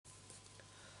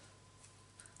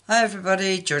Hi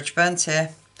everybody, George Burns here.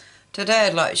 Today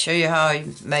I'd like to show you how I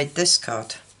made this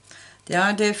card. The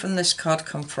idea from this card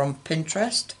come from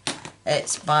Pinterest.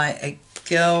 It's by a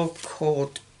girl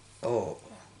called, her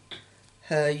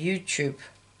YouTube,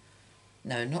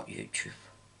 no not YouTube,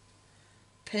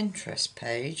 Pinterest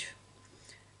page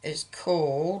is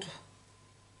called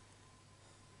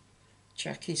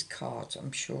Jackie's Cards.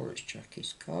 I'm sure it's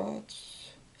Jackie's Cards.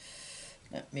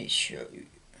 Let me show you.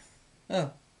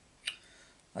 Oh,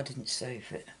 I didn't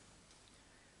save it.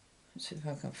 Let's see if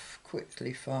I can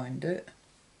quickly find it.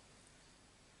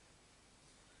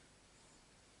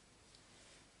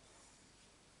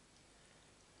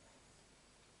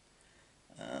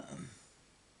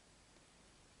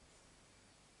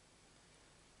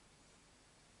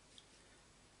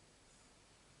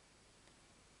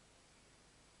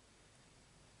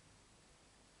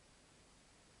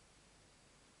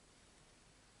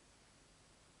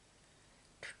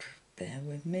 Bear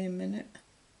with me a minute.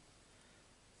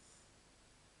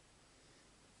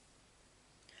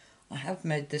 I have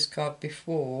made this card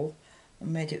before. I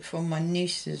made it for my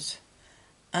niece's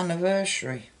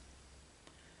anniversary,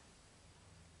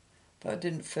 but I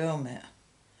didn't film it,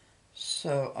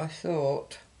 so I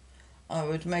thought I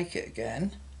would make it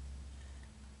again,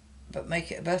 but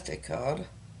make it a birthday card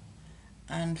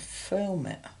and film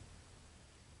it.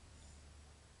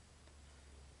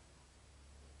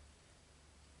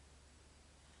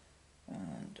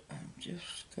 And I'm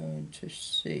just going to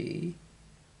see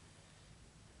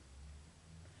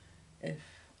if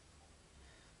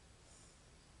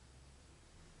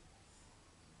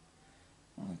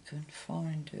I can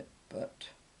find it, but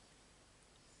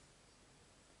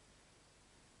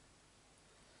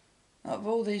out of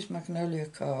all these Magnolia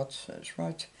cards, that's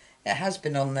right, it has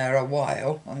been on there a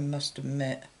while, I must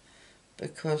admit,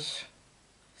 because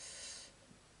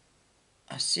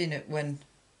I seen it when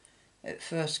it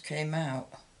first came out.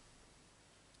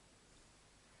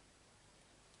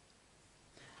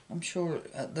 I'm sure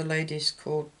the lady's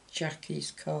called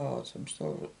Jackie's Cards. I'm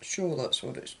sure that's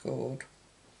what it's called.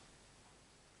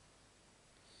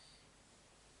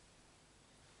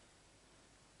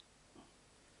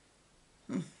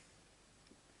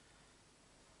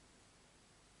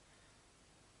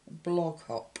 Blog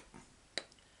Hop.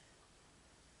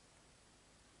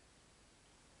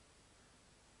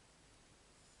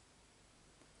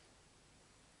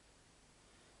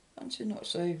 Fancy not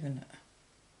saving it.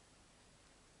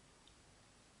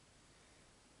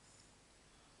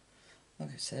 Like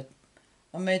I said,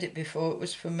 I made it before. It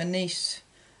was for my niece,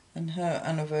 and her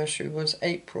anniversary was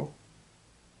April.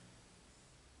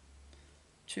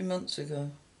 2 months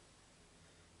ago.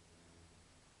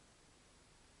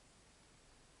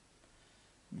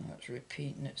 Now it's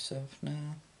repeating itself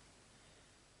now.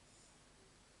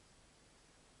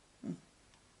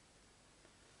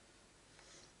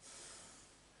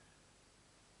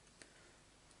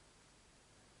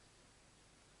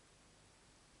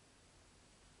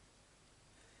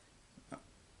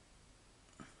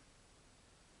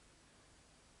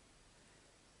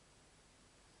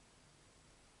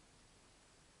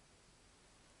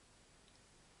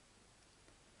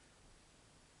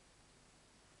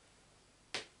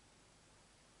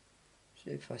 See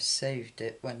if I saved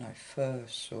it when I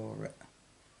first saw it.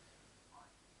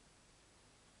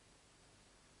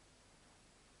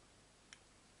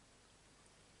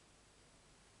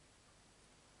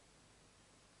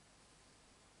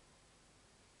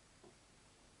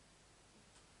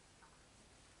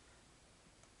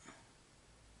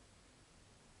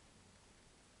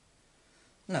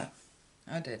 No,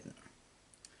 I didn't.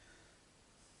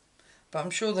 But I'm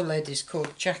sure the lady's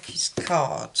called Jackie's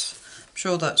Cards. I'm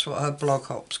sure that's what her blog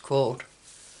hop's called.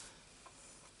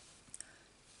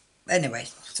 Anyway,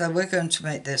 so we're going to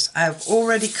make this. I have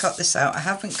already cut this out. I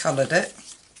haven't coloured it,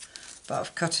 but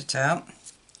I've cut it out.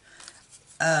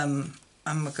 And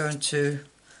we're going to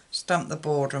stamp the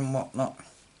border and whatnot.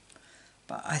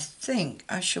 But I think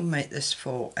I shall make this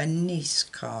for a niece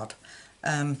card.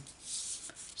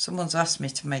 Someone's asked me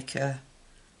to make a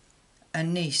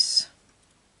niece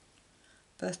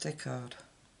birthday card.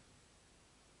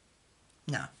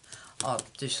 No, I'll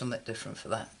do something different for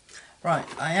that. Right,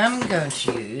 I am going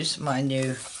to use my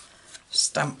new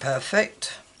Stamp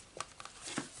Perfect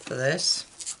for this.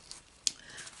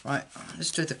 Right,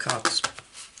 let's do the cards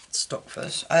stock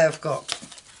first. I have got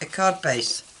a card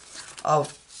base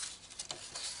of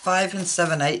 5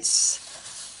 7/8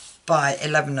 by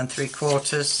 11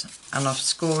 3/4, and I've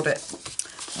scored it.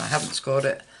 I haven't scored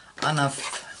it, and I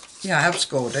have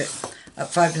scored it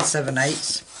at 5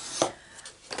 7/8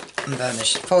 and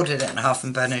burnished, folded it in half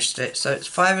and burnished it. So it's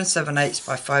 5 7/8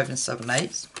 by 5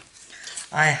 7/8,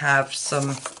 I have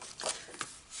some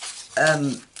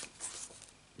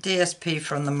DSP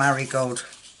from the Marigold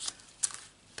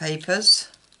papers,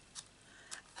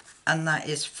 and that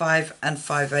is 5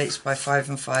 5/8 by 5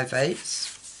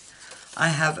 5/8. I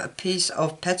have a piece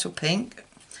of Petal Pink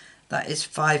that is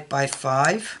 5 by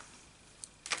 5,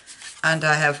 and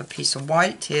I have a piece of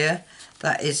white here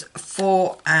that is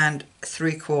 4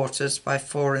 3/4 by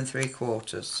 4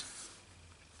 3/4.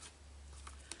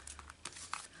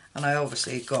 And I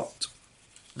obviously got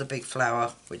the big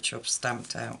flower, which I've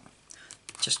stamped out.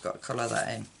 Just got to colour that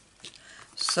in.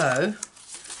 So,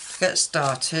 to get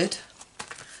started,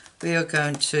 we are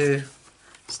going to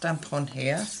stamp on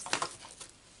here.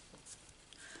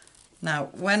 Now,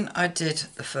 when I did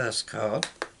the first card,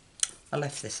 I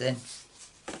left this in.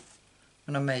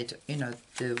 When I made, you know,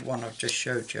 the one I've just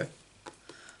showed you,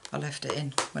 I left it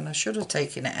in when I should have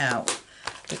taken it out,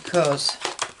 because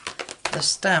the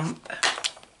stamp,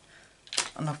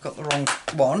 and I've got the wrong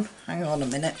one, hang on a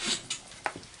minute.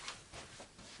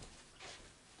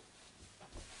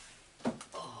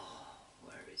 Oh,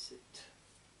 where is it?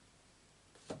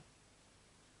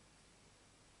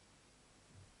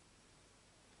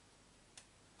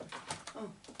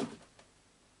 Oh.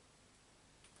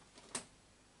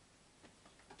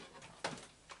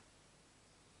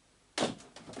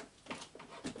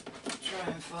 Try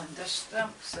and find the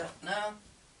stamp set now.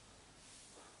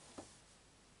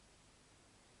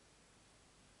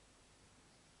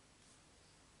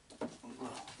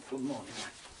 Well, good morning.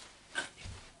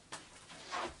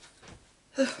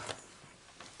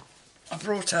 I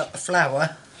brought out the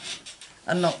flower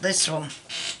and not this one.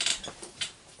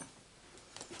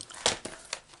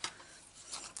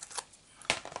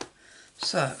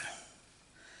 So,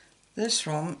 this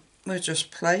one we'll just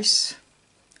place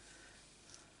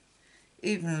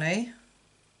evenly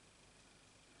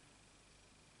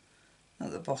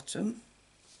at the bottom.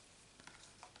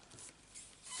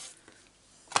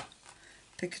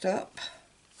 Pick it up,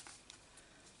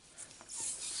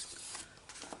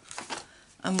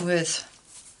 and with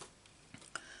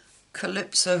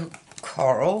Calypso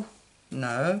Coral,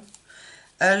 no,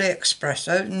 Early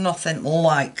Espresso, nothing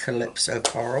like Calypso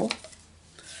Coral,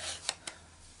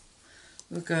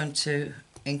 we're going to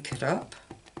ink it up.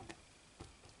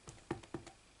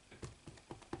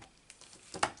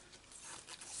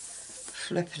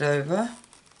 Flip it over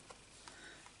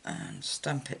and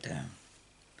stamp it down.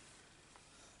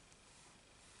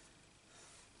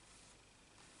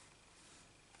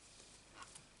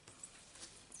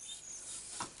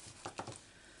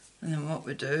 And then what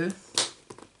we do,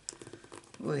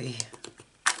 we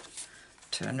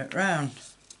turn it round,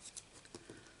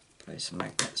 place the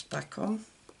magnets back on,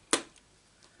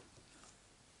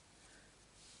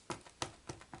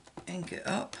 ink it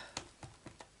up,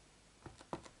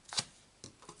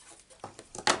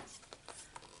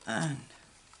 and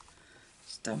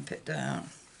stamp it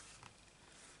down.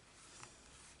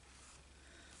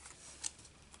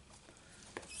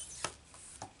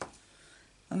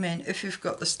 I mean, if you've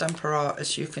got the Stamper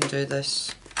Artist, you can do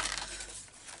this.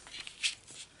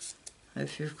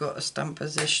 If you've got a Stamp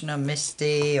Positioner,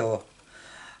 Misty, or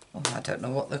oh, I don't know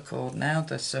what they're called now,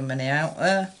 there's so many out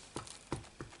there.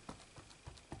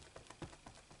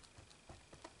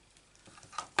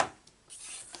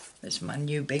 This is my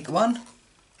new big one,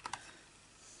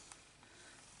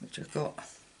 which I've got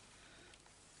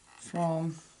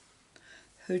from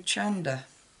Hochanda,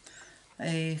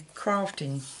 a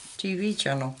crafting TV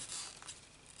channel.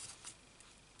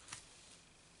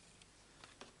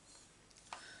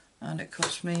 And it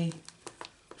cost me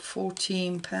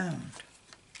 £14,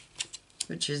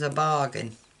 which is a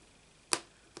bargain.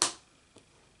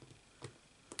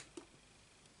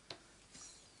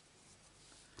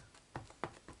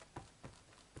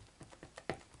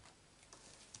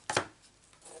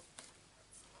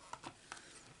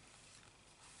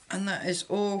 And that is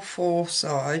all 4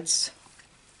 sides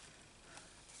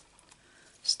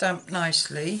stamped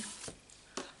nicely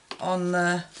on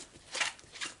the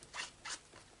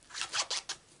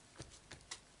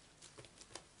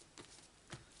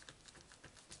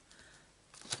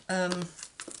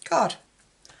card.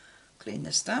 Clean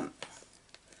the stamp,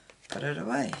 put it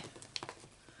away,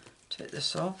 take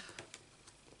this off,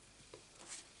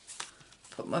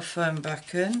 put my foam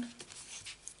back in,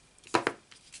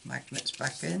 magnets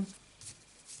back in,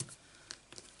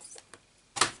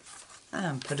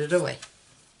 and put it away.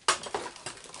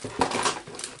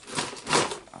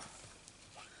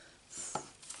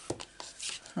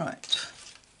 Right,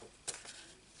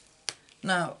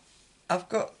 now I've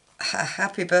got a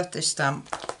happy birthday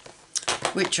stamp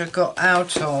which I got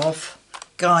out of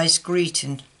Guy's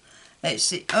Greeting, It's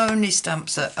the only stamp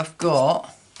set I've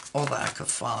got, or that I could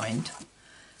find,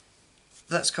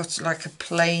 that's got like a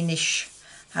plainish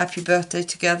happy birthday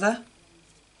together.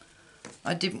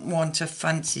 I didn't want a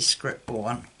fancy script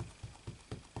one.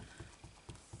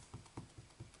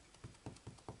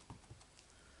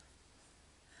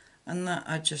 And that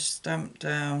I just stamped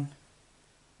down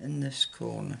in this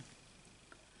corner.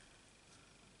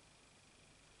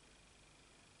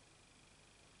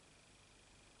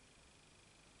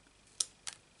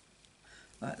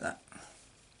 Like that.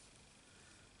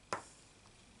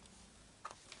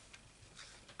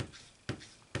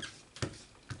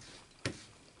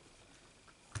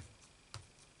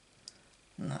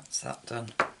 And that's that done.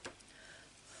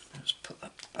 Let's put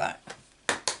that back.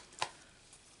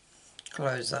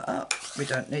 Close that up. We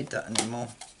don't need that anymore.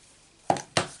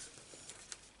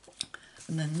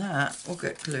 And then that will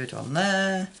get glued on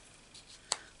there,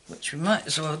 which we might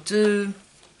as well do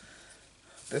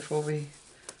before we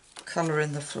colour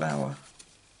in the flower.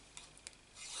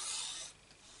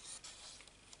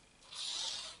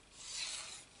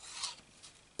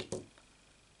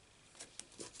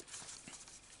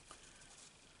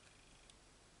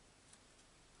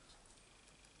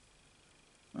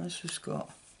 This has got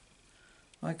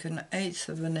like an 1/8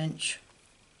 of an inch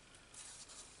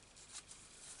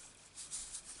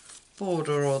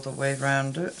border all the way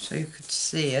around it, so you could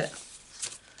see it.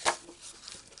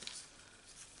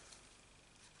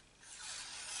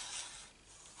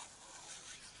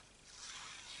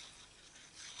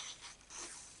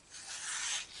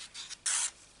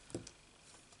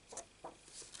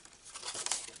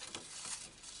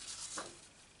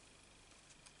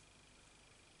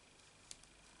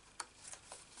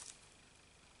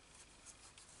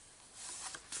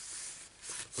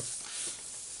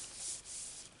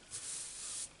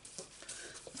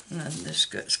 And then this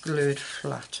gets glued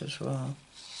flat as well.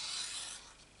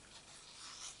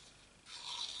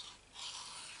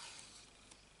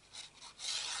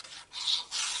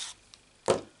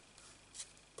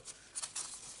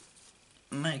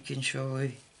 Making sure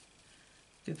we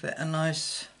give it a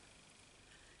nice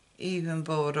even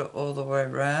border all the way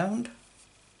around.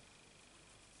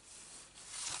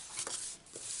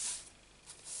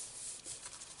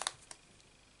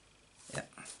 Yep.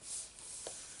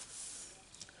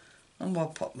 And we'll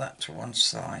pop that to one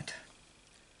side.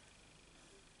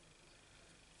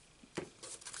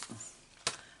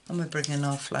 And we're bringing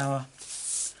our flower.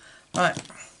 Right,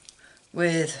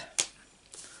 with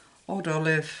Old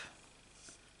Olive,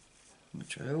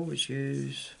 which I always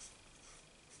use.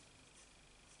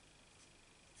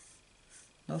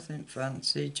 Nothing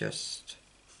fancy, just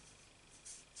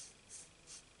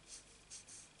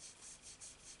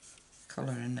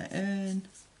colouring it in.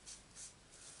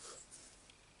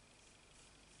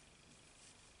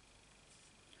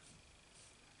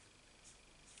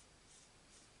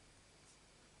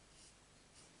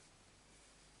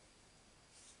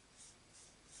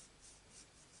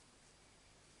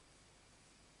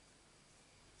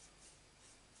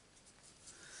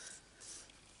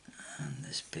 And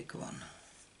this big one.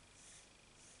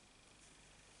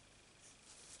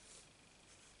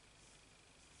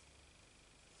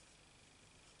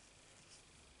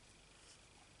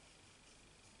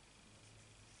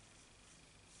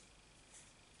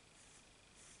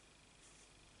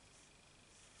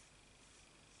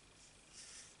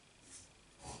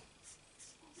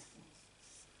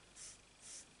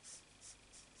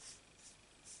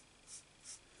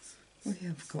 We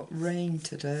have got rain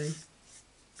today.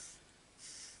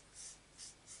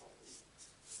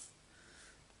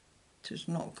 It is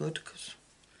not good because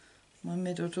my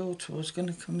middle daughter was going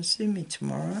to come and see me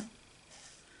tomorrow.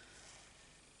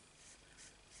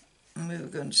 And we were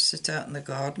going to sit out in the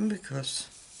garden because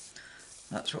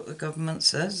that's what the government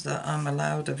says, that I'm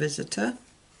allowed a visitor.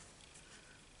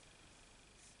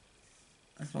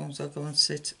 As long as I go and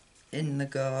sit in the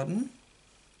garden.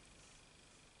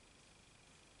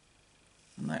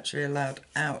 I'm actually allowed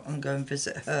out and go and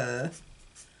visit her,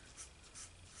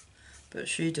 but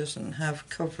she doesn't have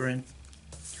covering.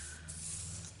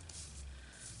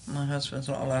 My husband's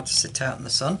not allowed to sit out in the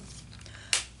sun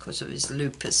because of his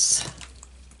lupus.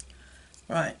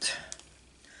 Right,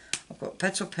 I've got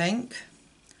petal pink,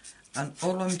 and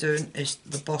all I'm doing is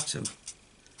the bottom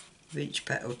of each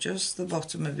petal, just the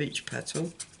bottom of each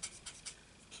petal.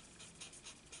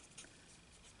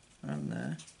 And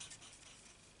there.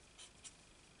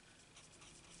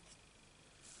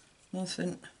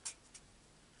 Nothing.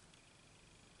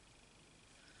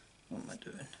 What am I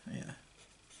doing? Yeah.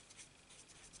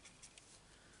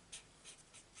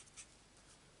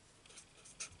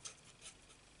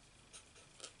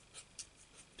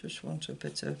 Just want a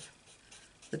bit of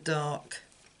the dark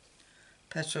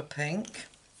petal pink,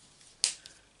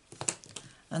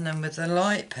 and then with the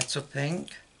light petal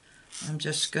pink I'm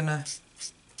just gonna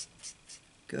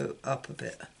go up a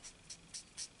bit.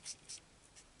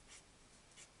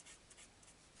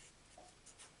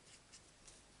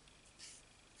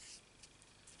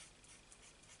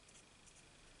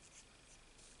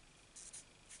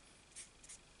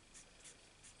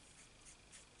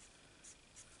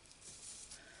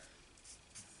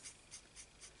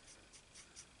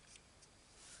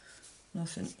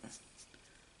 Nothing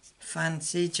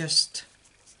fancy, just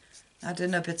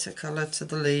adding a bit of colour to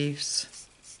the leaves,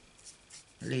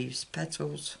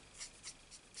 petals.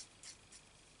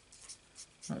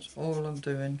 That's all I'm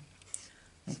doing,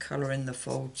 and colouring the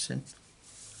folds in.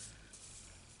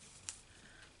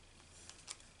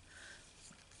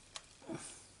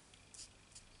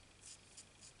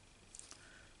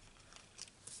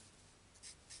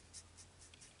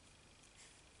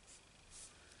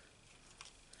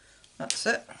 That's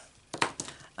it.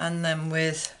 And then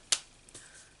with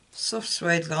soft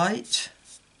suede light,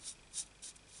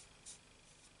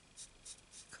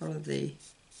 colour the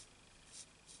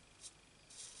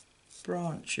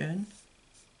branch in.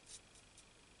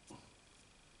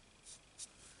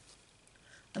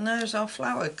 And there's our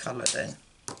flower coloured in.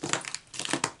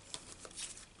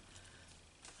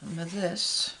 And with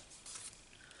this,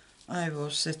 I will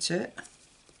sit it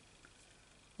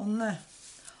on there,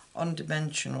 on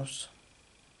dimensionals.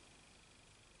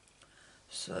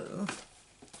 So,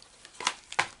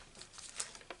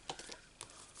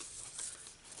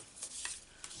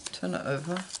 turn it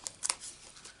over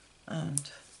and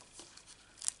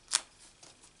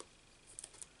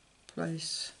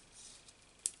place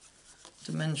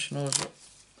dimensionals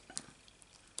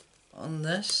on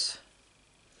this,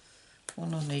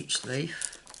 one on each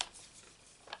leaf.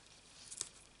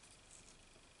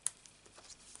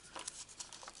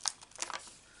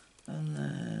 And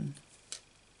then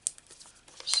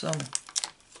some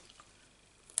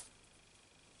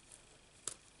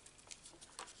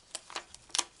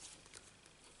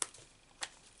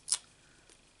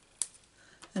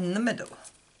in the middle.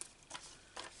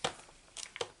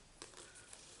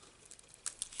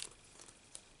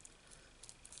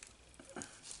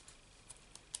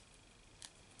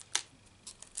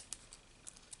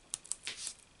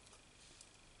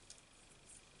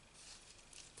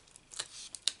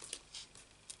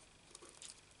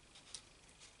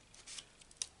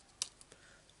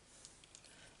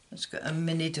 Let's get a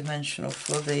mini dimensional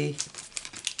for the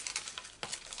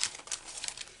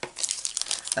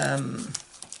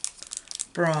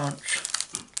branch.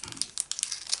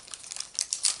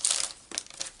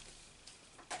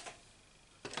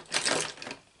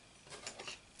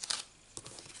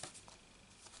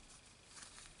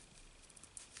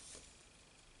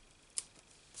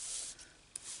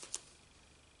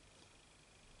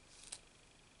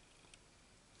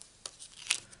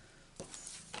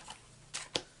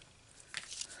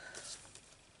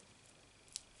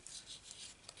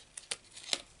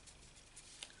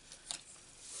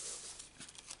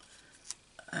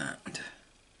 And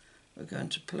we're going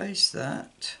to place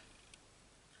that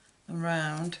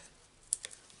around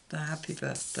the happy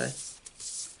birthday,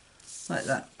 like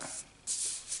that.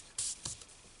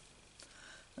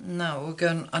 Now we're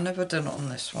going, I never done it on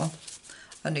this one,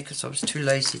 only because I was too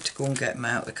lazy to go and get them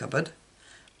out of the cupboard.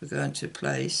 We're going to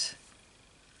place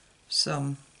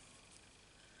some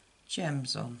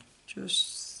gems on,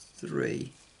 just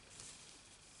 3.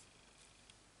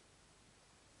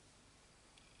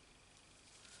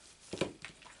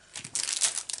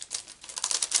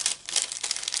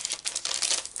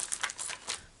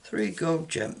 Three gold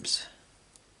gems.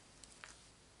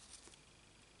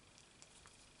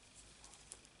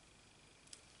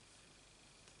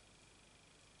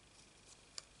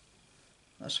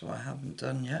 That's what I haven't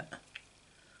done yet.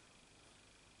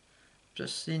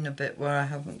 Just seen a bit where I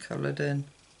haven't coloured in.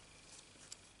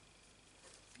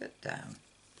 Get down.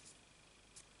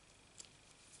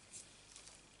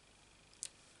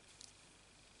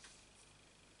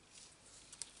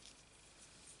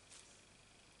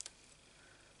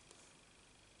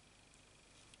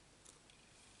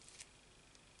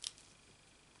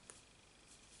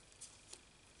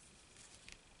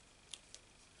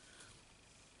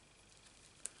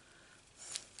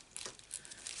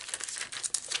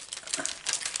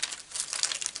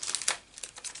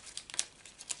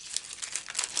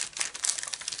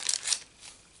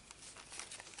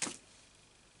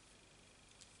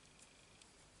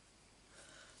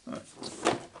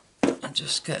 And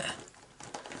just get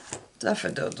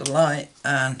daffodil delight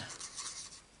and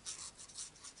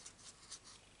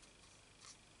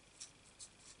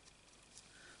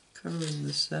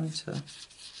the centre.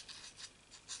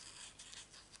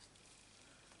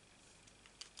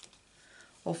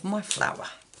 Of my flower.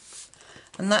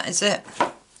 And that is it.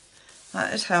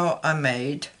 That is how I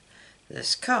made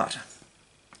this card.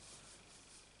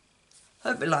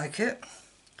 Hope you like it.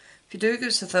 If you do, give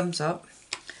us a thumbs up.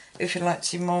 If you'd like to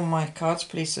see more of my cards,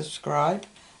 please subscribe.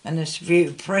 And if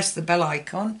you press the bell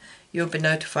icon, you'll be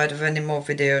notified of any more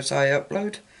videos I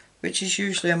upload, which is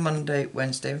usually on Monday,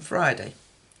 Wednesday and Friday.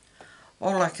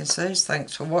 All I can say is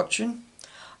thanks for watching,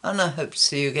 and I hope to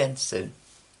see you again soon.